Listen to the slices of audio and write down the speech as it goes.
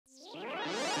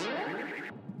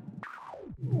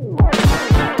Pati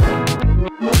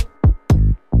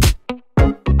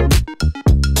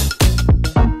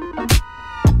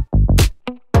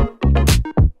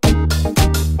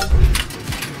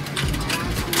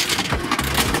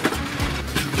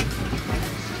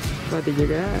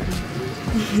juga.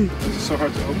 It's so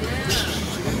hard to open.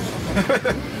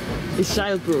 It's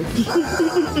childproof.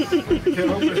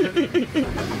 Can't open it.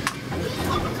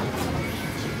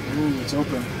 Ooh, it's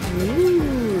open.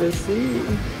 Ooh, let's see.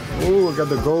 Ooh, I got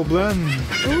the gold blend.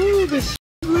 Ooh, the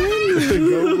blend. The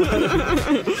gold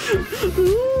blend.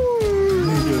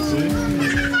 You can see.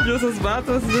 Just as bad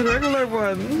as the regular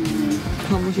one.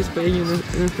 How much is paying you? Not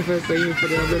the first paying you for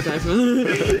the advertisement.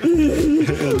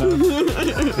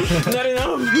 Not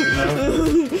enough.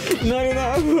 No. Not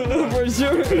enough, for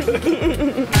sure.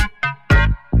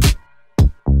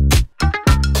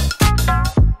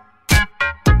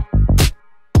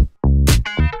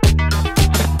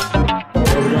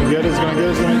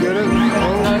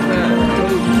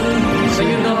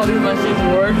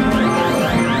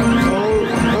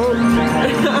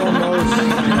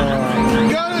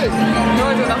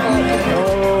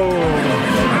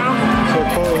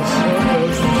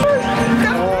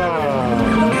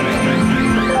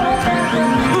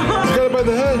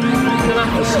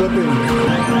 Slipping.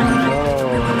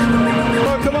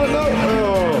 Oh, come on, no. Oh.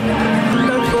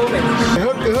 The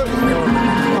hook, the hook.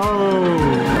 Oh.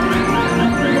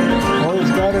 Oh,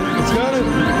 it's got it. It's got it.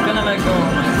 It's gonna let go.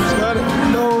 It's got it.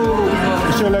 No.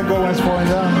 You should let go when it's falling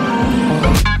down.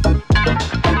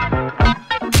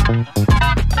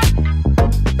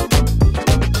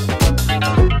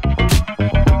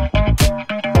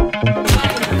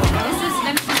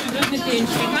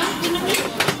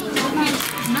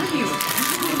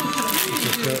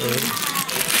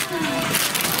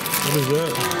 What is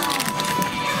that?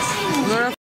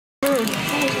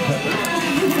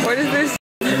 What is this?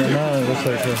 No, it looks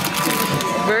like a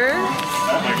bird.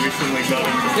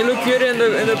 You look cute in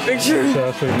the picture.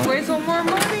 sausage. Wait, some more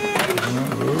money.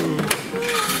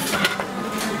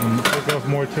 And take off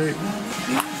more tape.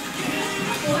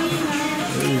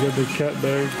 There you got the cat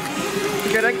bag.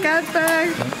 You got a cat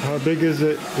bag. How big is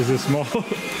it? Is it small?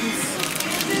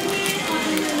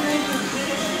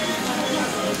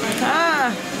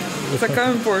 Ah, it's a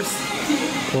coin purse.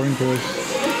 Coin purse.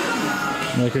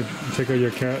 And I could take out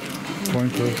your cat. Coin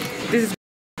purse. This is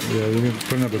Yeah, you can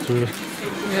put it up a Twitter.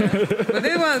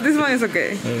 yeah. But this one is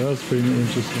okay. Yeah, that was pretty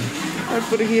interesting. I'll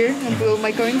put it here and put all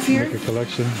my coins here. Make a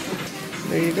collection.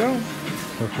 There you go.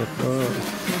 Perfect.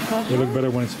 Oh, it look better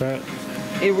when it's fat.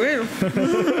 It will.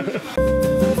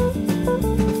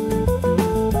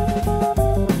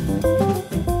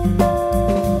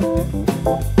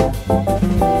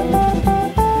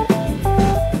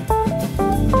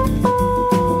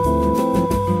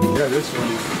 Yeah, this one.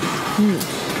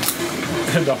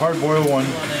 And the hard-boiled one.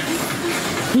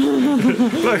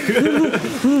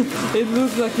 It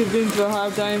looks like he's been through a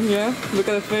hard time, yeah? Look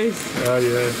at the face. Oh,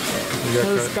 yeah. You got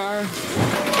The cut. scar.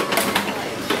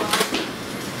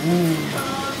 Ooh.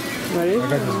 What is I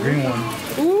got this green one.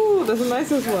 Ooh, that's the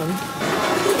nicest one.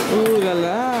 Ooh la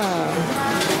la.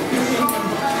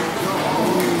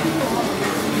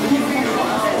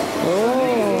 Oh.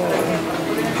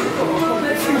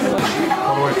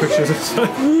 How do I picture this?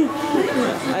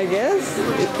 I guess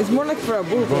it's more like for a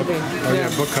book. I think. Oh, yeah,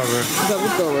 book cover. It's a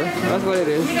book cover. That's what it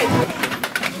is.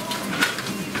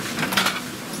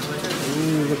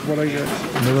 Ooh, look what I got.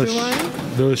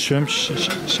 Little shrimp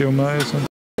siomai or something.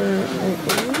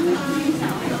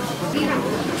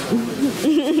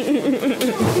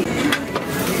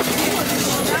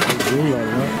 Ooh,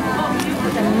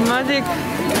 Magic.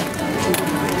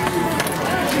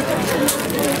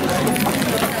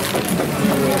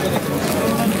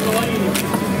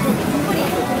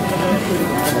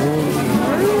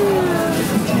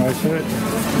 Nice hit.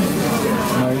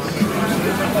 Nice.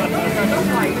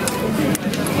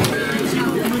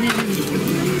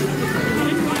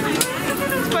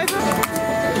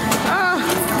 Ah,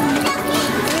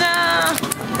 no.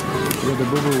 You got the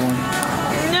boo-boo one.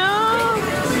 No,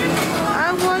 I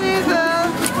wanted the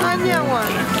onion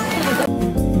one.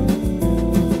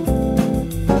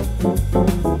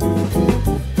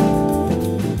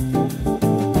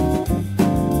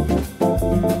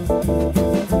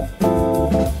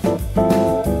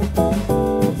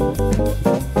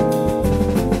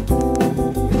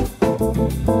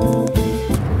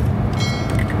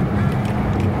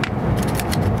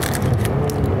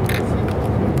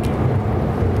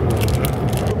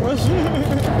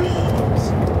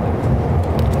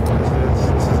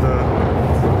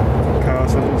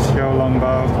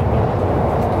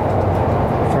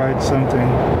 Something.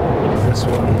 This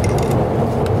one.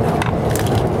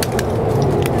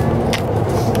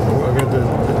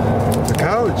 The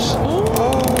couch.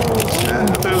 Oh, snap.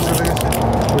 I thought it was related.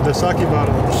 With the sake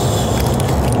bottle.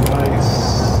 Nice.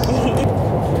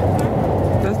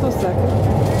 That's not sake.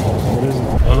 What is it?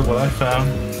 Oh, look what I found.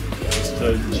 It's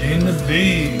the Gina B.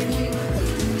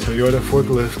 So you're the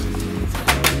forklift.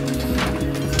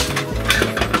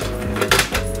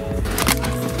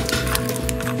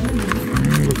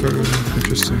 Look,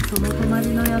 interesting.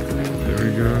 There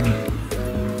we go.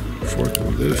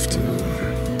 Forklift.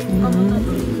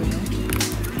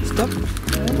 Stop.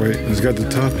 Wait, it's got the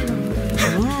top.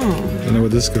 Oh. I don't know where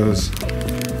this goes.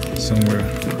 Somewhere.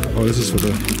 Oh, this is for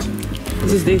the.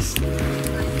 What is this?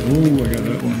 Ooh, I got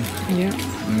that one. Yeah.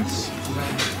 Nice.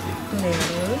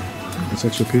 There's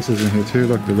extra pieces in here too,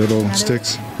 like the little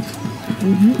sticks.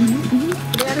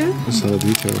 Just all the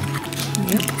detail.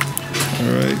 Yep.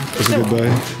 Alright, that's a good buy.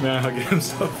 Man, hugging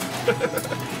himself.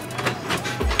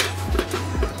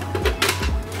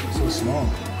 So small.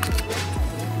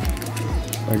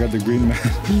 I got the green man.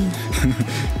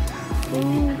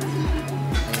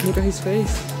 Look at his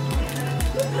face.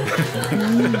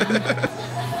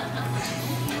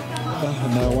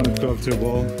 Now I want to go up to a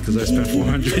ball because I spent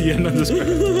 400 yen on this bag. I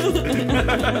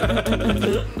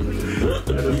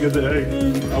didn't get the egg.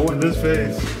 I want this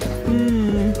face.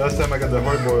 Last time I got the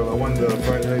hard boil, I want the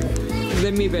fried egg.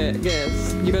 Let me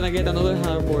guess. You're gonna get another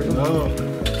hard boil. No,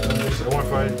 I want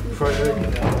fried egg.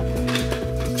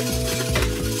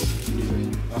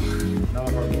 Not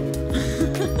a hard boil.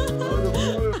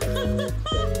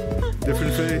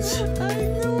 Different face. I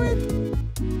knew it.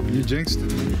 You jinxed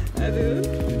it. I did.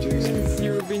 You jinxed it.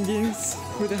 You've been jinxed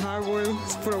with the hard boil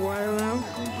for a while now.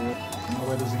 No,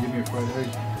 why doesn't give me a fried egg?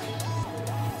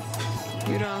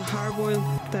 You're a hard boiled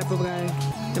type of guy.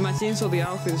 The machines of the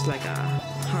outfit is like a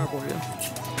hard boil.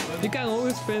 You can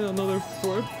always spend another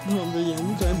 400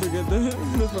 yen trying to get the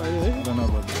fried egg. I don't know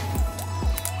about that.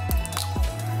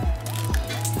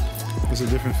 It's a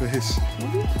different face.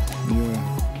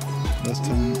 Yeah. Last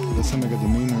time I got the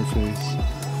meaner face.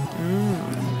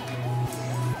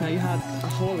 Now you had a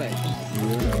whole egg.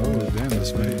 Yeah, oh damn,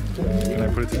 that's right. Can I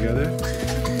put it together?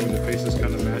 When the faces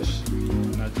kind of match?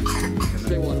 Not just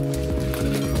They won.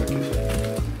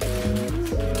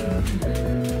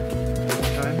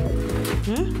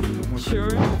 Huh?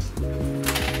 Sure.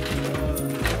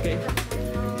 Okay.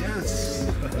 Yes!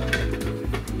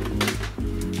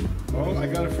 Oh, I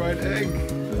got a fried egg.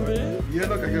 Yeah,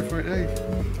 look, I got a fried egg.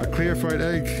 A clear fried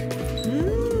egg.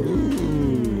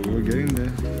 Ooh, we're getting there.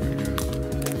 There we go.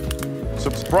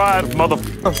 Subscribe,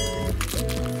 motherfucker.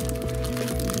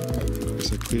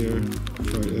 It's a clear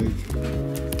fried egg.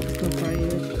 It's not fried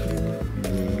yet.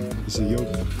 Yeah, it's a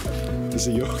yolk. It's a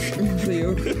yolk. It's a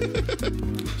yolk.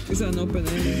 It's an open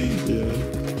egg. Yeah.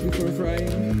 Before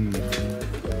frying.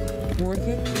 Worth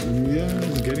it? Yeah,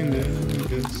 it's getting there, I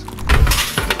guess.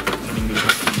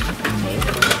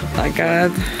 I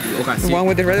got the one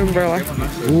with the red umbrella.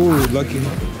 Ooh, lucky.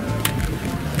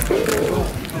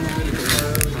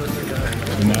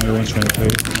 And now everyone's trying to play.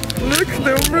 Look,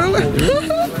 the umbrella.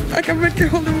 I can make a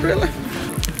whole umbrella.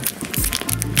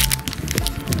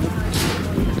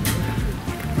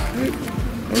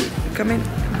 Oh, come in.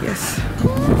 Yes.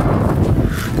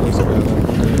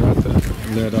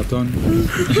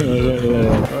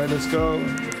 Alright, let's go.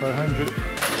 500.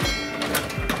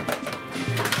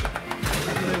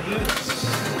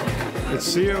 It's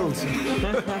sealed.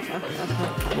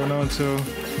 We're not until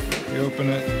we open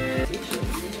it.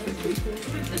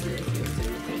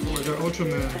 Oh, I got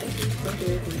Ultraman.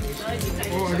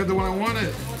 Oh, I got the one I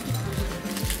wanted.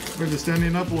 Where's the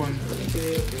standing up one?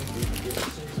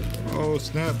 Oh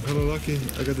snap, hella lucky.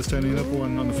 I got the standing up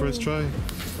one on the first try.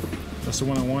 That's the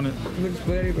one I wanted. Looks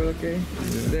very good, okay?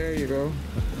 Yeah. There you go.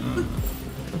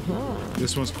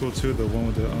 This one's cool too, the one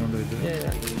with the arm right there. Yeah.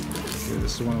 Okay,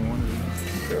 this is the one I wanted.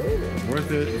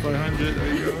 Worth it, 500,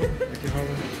 there you go. Thank you,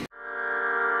 Harlan.